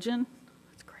religion.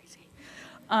 It's crazy.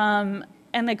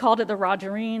 And they called it the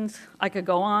Rogerines. I could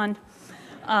go on.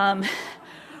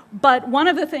 But one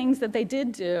of the things that they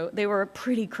did do, they were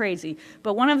pretty crazy,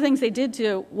 but one of the things they did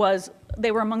do was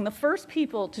they were among the first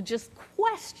people to just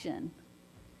question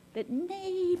that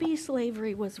maybe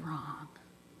slavery was wrong,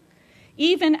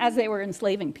 even as they were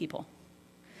enslaving people.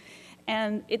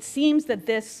 And it seems that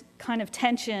this kind of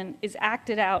tension is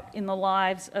acted out in the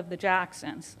lives of the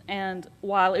Jacksons. And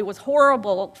while it was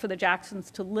horrible for the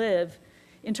Jacksons to live,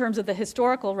 in terms of the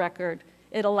historical record,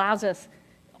 it allows us,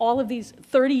 all of these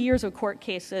 30 years of court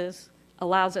cases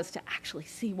allows us to actually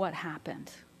see what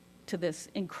happened to this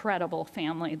incredible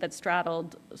family that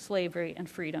straddled slavery and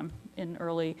freedom in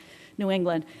early New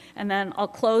England. And then I'll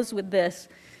close with this.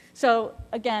 So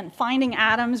again, finding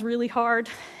Adam's really hard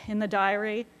in the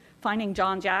diary. Finding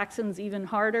John Jackson's even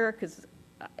harder, because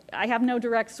I have no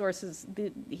direct sources.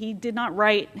 He did not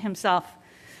write himself.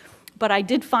 But I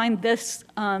did find this.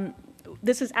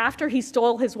 This is after he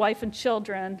stole his wife and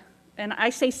children. And I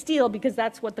say steal because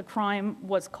that's what the crime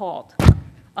was called.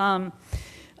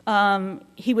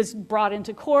 He was brought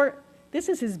into court. This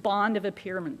is his bond of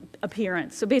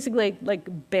appearance. So basically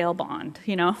like bail bond,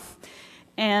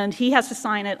 And he has to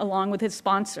sign it along with his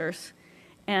sponsors.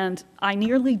 And I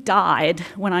nearly died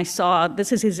when I saw,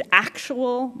 this is his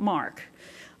actual mark.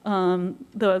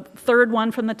 The third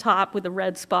one from the top with the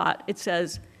red spot, it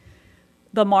says,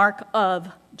 the mark of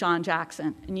John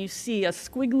Jackson. And you see a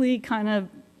squiggly kind of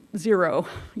zero,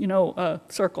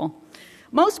 circle.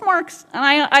 Most marks, and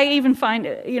I even find,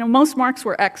 most marks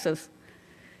were X's.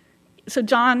 So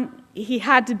John, he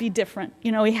had to be different.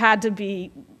 He had to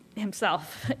be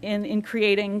himself in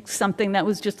creating something that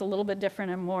was just a little bit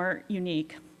different and more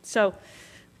unique. So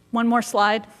one more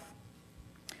slide.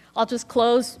 I'll just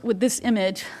close with this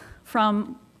image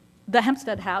from the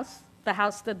Hempstead house, the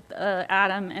house that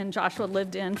Adam and Joshua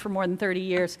lived in for more than 30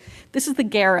 years. This is the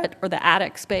garret, or the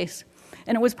attic space.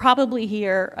 And it was probably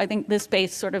here, I think this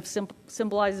space sort of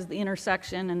symbolizes the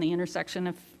intersection and the intersection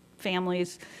of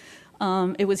families.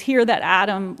 It was here that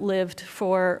Adam lived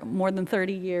for more than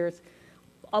 30 years.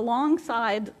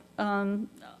 Alongside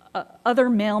other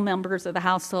male members of the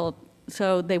household.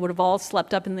 So they would have all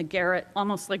slept up in the garret,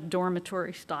 almost like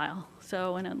dormitory style.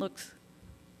 So, and it looks,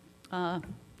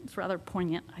 it's rather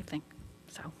poignant, I think.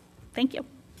 So, thank you.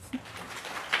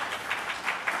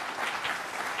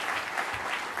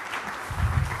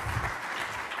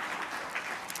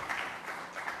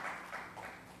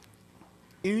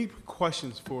 Any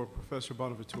questions for Professor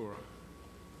Bonaventura?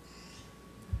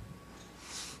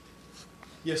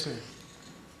 Yes, ma'am.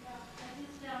 Yeah, I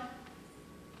just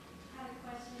had a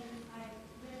question. I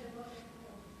read the book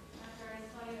after I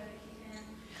saw you at a camp.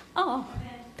 Oh,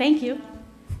 thank you. I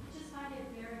just find it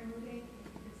very moving.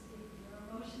 Your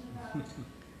emotion about it.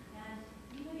 And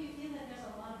you know, you feel that there's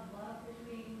a lot of love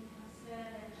between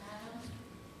Hempstead and Adam.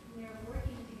 And they're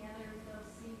working together. Those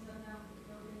scenes of them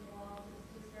building walls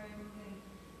is just very moving.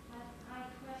 But I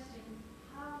question,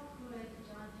 how could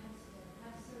John Hempstead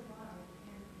have survived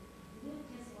and lived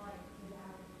his life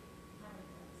without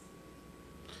having this?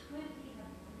 Could he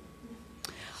have done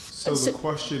it? So the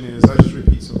question is, I just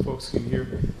repeat so folks can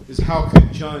hear, is how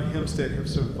could John Hempstead have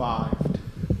survived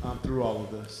through all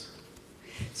of this?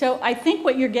 So I think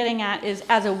what you're getting at is,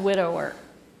 as a widower,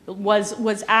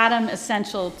 was Adam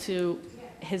essential to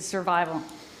his survival?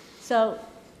 So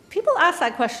people ask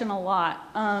that question a lot.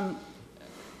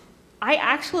 I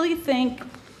actually think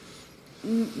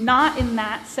not in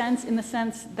that sense, in the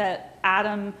sense that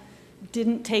Adam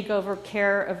didn't take over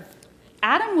care of.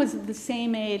 Adam was the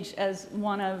same age as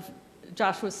one of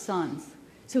Joshua's sons.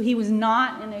 So he was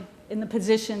not in the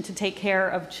position to take care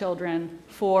of children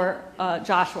for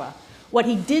Joshua. What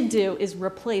he did do is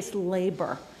replace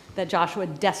labor that Joshua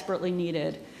desperately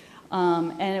needed.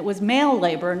 And it was male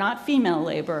labor, not female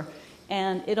labor.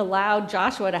 And it allowed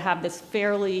Joshua to have this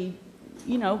fairly,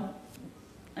 you know,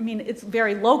 I mean, it's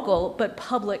very local, but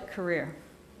public career.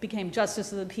 Became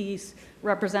justice of the peace,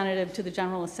 representative to the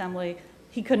General Assembly.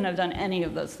 He couldn't have done any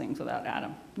of those things without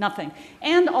Adam, nothing.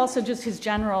 And also just his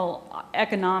general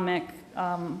economic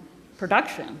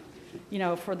production, you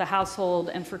know, for the household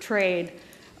and for trade,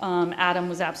 Adam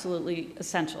was absolutely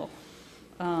essential.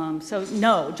 So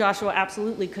no, Joshua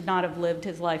absolutely could not have lived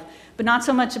his life, but not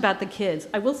so much about the kids.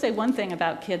 I will say one thing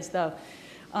about kids though.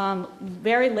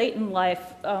 Very late in life,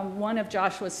 one of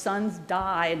Joshua's sons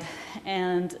died,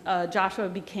 and Joshua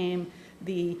became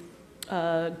the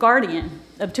guardian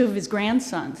of two of his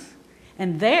grandsons.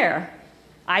 And there,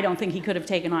 I don't think he could have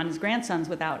taken on his grandsons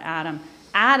without Adam.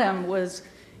 Adam was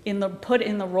put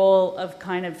in the role of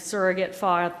kind of surrogate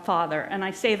father. And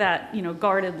I say that, you know,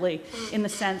 guardedly, in the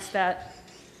sense that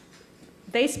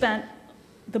they spent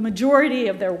the majority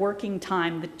of their working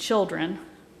time, the children,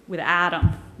 with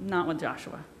Adam, not with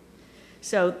Joshua.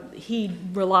 So he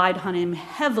relied on him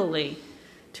heavily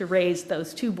to raise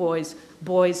those two boys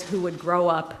who would grow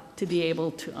up to be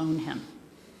able to own him.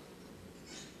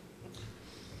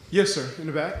 Yes, sir, in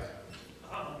the back.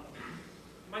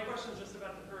 My question is just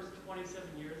about the first 27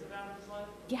 years of Adam's life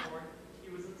before he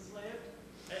was enslaved.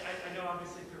 I know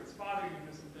obviously through his father you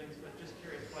knew some things, but just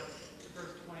curious what the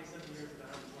first 27 years of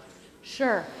Adam's life.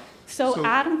 Sure. So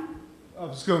Adam. I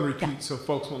was going to repeat so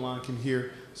folks online can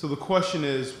hear. So the question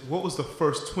is, what was the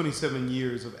first 27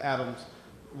 years of Adam's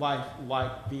life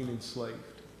like being enslaved?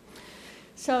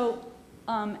 So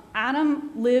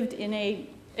Adam lived in a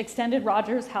extended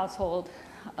Rogers household.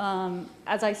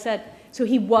 As I said, so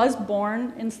he was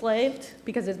born enslaved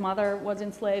because his mother was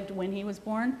enslaved when he was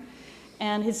born.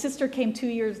 And his sister came 2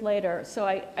 years later. So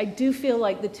I do feel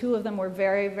like the two of them were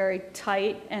very, very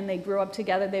tight, and they grew up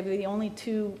together. They were the only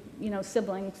two, you know,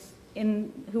 siblings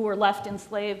who were left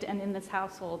enslaved and in this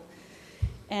household.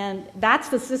 And that's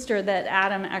the sister that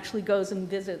Adam actually goes and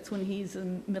visits when he's a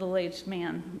middle-aged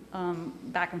man,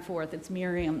 back and forth. It's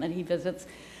Miriam that he visits.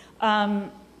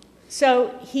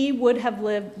 So he would have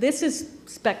lived, this is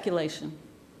speculation.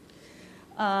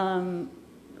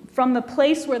 From the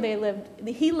place where they lived,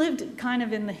 he lived kind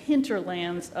of in the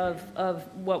hinterlands of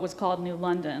what was called New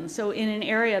London. So in an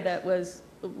area that was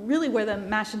really where the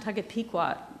Mashantucket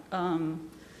Pequot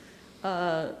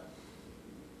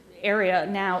area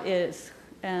now is,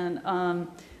 and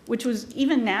which was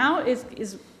even now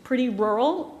is pretty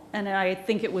rural, and I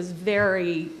think it was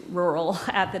very rural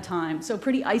at the time, so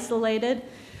pretty isolated.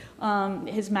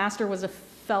 His master was a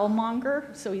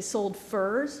fellmonger, so he sold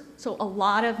furs. So a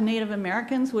lot of Native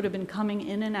Americans would have been coming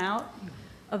in and out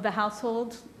of the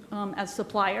household as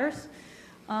suppliers,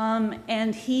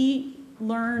 and he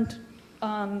learned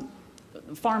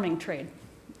farming trade.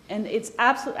 And it's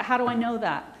absolutely, how do I know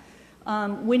that?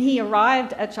 When he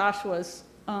arrived at Joshua's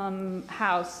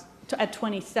house at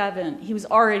 27, he was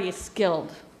already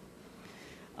skilled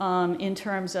in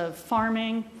terms of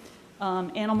farming,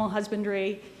 animal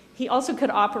husbandry. He also could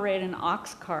operate an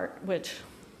ox cart, which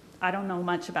I don't know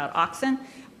much about oxen,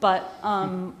 but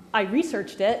I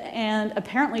researched it, and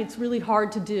apparently it's really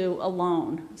hard to do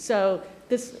alone. So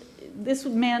this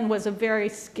man was a very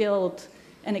skilled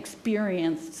and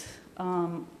experienced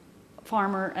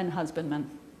farmer and husbandman.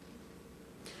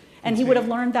 And he would have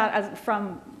learned that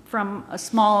from a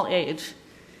small age,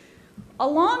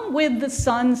 along with the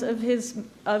sons of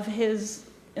his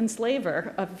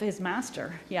enslaver, of his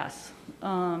master, yes.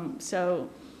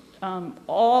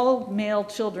 All male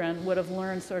children would have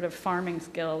learned sort of farming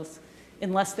skills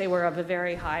unless they were of a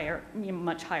very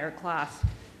much higher class,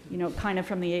 kind of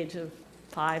from the age of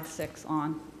 5, 6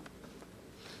 on.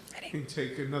 We can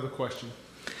take another question.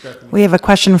 Bethany. We have a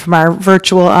question from our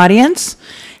virtual audience.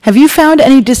 Have you found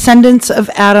any descendants of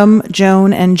Adam,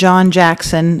 Joan, and John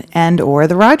Jackson and/or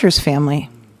the Rogers family?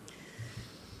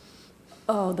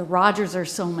 Oh, the Rogers are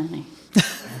so many.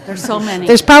 There's so many.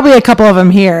 There's probably a couple of them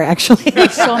here, actually.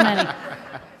 There's so many.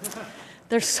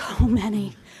 There's so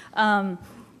many.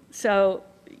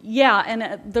 Yeah,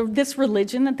 and this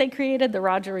religion that they created, the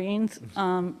Rogerines,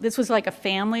 this was like a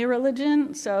family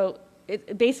religion. So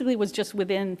it basically was just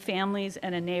within families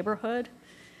and a neighborhood.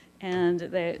 And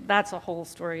that's a whole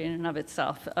story in and of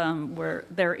itself, where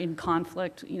they're in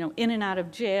conflict, in and out of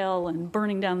jail and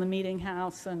burning down the meeting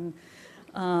house and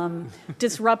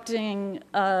disrupting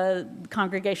a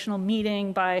congregational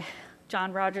meeting by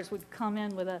John Rogers would come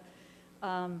in with a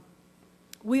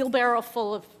wheelbarrow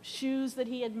full of shoes that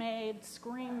he had made,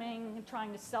 screaming,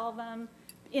 trying to sell them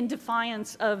in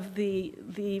defiance of the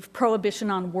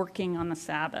prohibition on working on the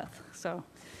Sabbath. So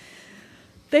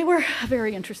they were a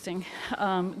very interesting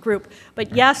group.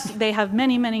 But yes, they have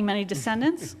many, many, many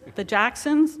descendants. The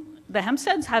Jacksons, the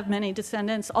Hempsteads have many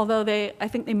descendants, although I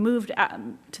think they moved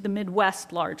to the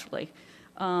Midwest largely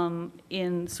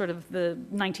in sort of the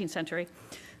 19th century.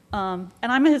 And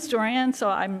I'm a historian, so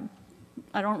I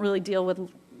don't really deal with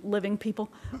living people.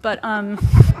 But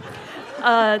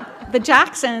the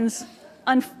Jacksons,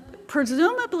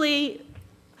 presumably,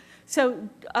 so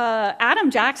Adam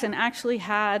Jackson actually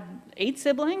had 8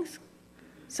 siblings.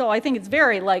 So I think it's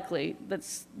very likely that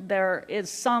there is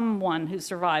someone who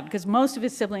survived, because most of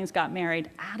his siblings got married.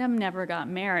 Adam never got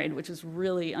married, which is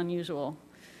really unusual.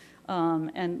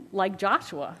 And like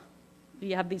Joshua,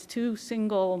 you have these 2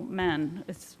 single men.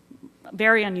 It's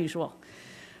very unusual.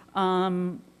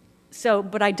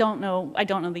 But I don't know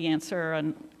the answer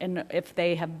and if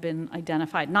they have been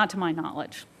identified, not to my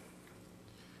knowledge.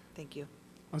 Thank you.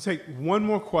 I'll take one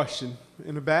more question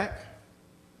in the back.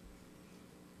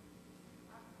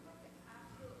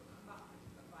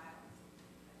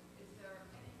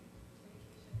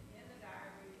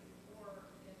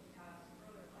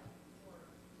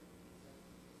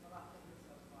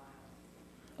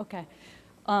 Okay.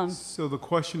 So the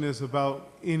question is about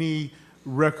any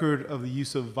record of the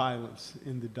use of violence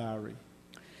in the diary.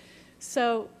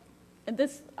 So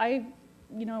I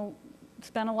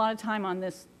spent a lot of time on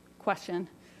this question.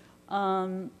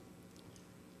 And,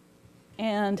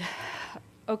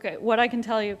 okay, what I can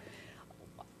tell you,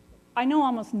 I know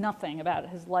almost nothing about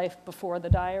his life before the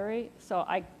diary, so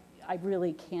I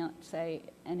really can't say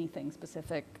anything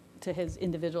specific to his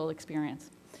individual experience.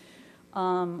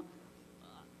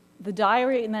 The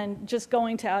diary, and then just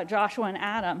going to Joshua and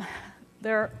Adam,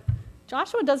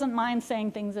 Joshua doesn't mind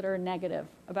saying things that are negative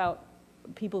about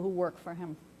people who work for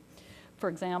him, for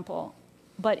example.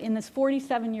 But in this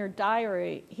 47-year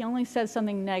diary, he only says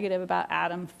something negative about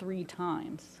Adam 3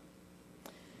 times.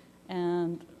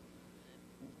 And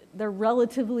they're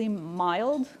relatively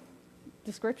mild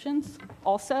descriptions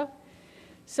also.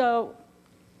 So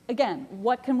again,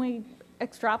 what can we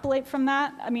extrapolate from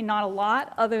that? I mean, not a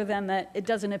lot, other than that it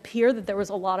doesn't appear that there was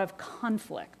a lot of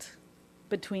conflict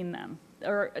between them,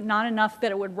 or not enough that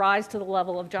it would rise to the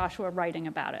level of Joshua writing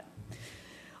about it.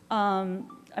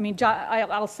 I mean,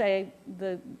 I'll say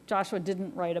that Joshua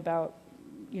didn't write about,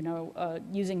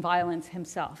 using violence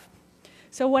himself.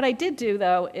 So what I did do,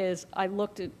 though, is I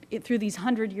looked at it through these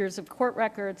 100 years of court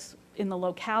records in the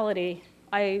locality.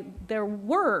 There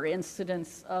were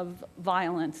incidents of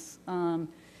violence,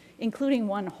 including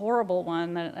one horrible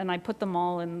one, and I put them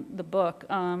all in the book,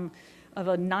 of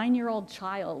a 9-year-old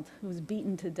child who was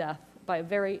beaten to death by a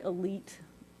very elite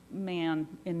man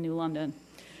in New London.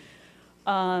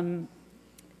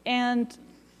 And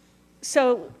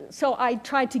so I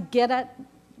tried to get at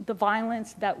the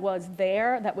violence that was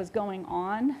there, that was going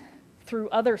on, through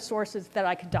other sources that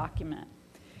I could document.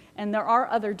 And there are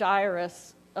other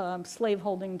diarists,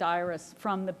 slaveholding diarists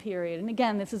from the period. And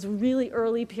again, this is a really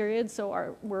early period,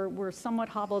 so we're somewhat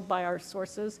hobbled by our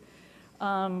sources.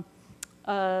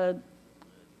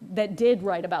 that did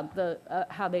write about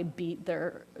how they beat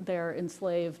their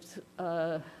enslaved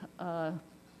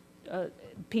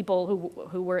people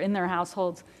who were in their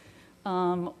households,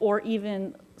 or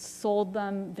even sold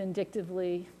them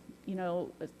vindictively,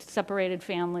 separated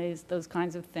families, those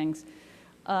kinds of things.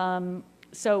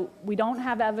 So we don't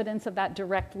have evidence of that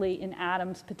directly in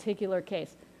Adam's particular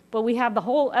case, but we have the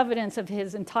whole evidence of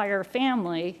his entire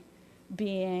family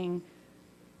being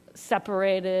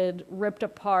separated, ripped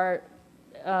apart,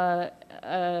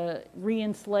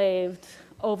 re-enslaved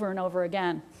over and over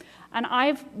again. And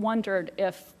I've wondered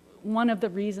if one of the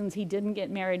reasons he didn't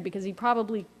get married, because he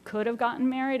probably could have gotten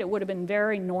married, it would have been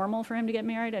very normal for him to get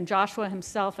married, and Joshua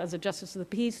himself, as a justice of the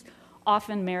peace,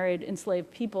 often married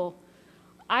enslaved people.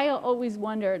 I always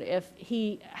wondered if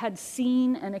he had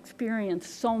seen and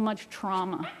experienced so much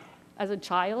trauma as a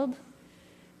child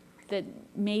that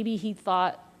maybe he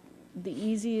thought the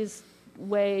easiest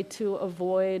way to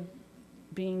avoid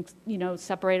being,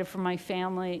 separated from my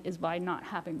family is by not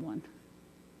having one.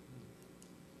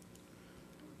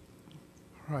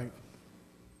 Right.